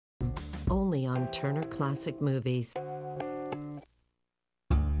only on Turner Classic Movies.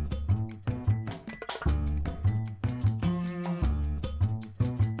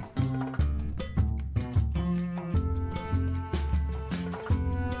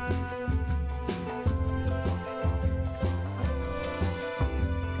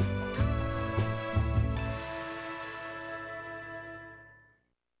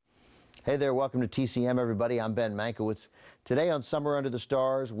 Hey there, welcome to TCM, everybody. I'm Ben Mankiewicz. Today on Summer Under the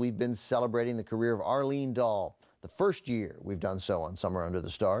Stars, we've been celebrating the career of Arlene Dahl, the first year we've done so on Summer Under the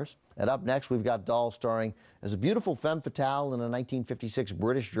Stars. And up next, we've got Dahl starring as a beautiful femme fatale in a 1956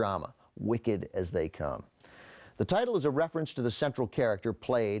 British drama, Wicked as They Come. The title is a reference to the central character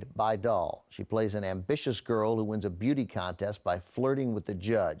played by Dahl. She plays an ambitious girl who wins a beauty contest by flirting with the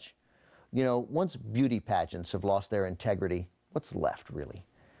judge. You know, once beauty pageants have lost their integrity, what's left, really?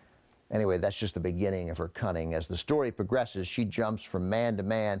 Anyway, that's just the beginning of her cunning. As the story progresses, she jumps from man to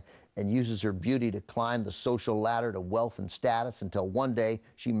man and uses her beauty to climb the social ladder to wealth and status until one day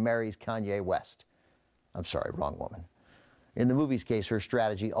she marries Kanye West. I'm sorry, wrong woman. In the movie's case, her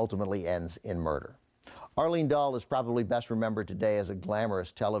strategy ultimately ends in murder. Arlene Dahl is probably best remembered today as a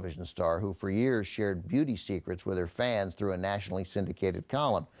glamorous television star who for years shared beauty secrets with her fans through a nationally syndicated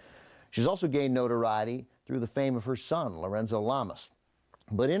column. She's also gained notoriety through the fame of her son, Lorenzo Lamas.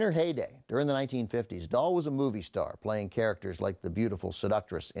 But in her heyday, during the 1950s, Dahl was a movie star, playing characters like the beautiful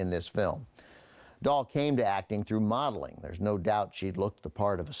seductress in this film. Dahl came to acting through modeling. There's no doubt she looked the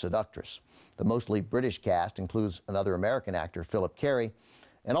part of a seductress. The mostly British cast includes another American actor, Philip Carey,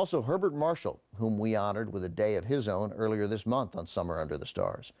 and also Herbert Marshall, whom we honored with a day of his own earlier this month on Summer Under the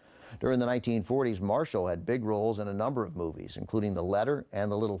Stars. During the 1940s, Marshall had big roles in a number of movies, including The Letter and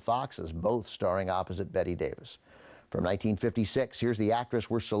The Little Foxes, both starring opposite Bette Davis. From 1956, here's the actress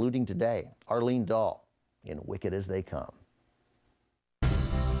we're saluting today, Arlene Dahl, in Wicked as They Come.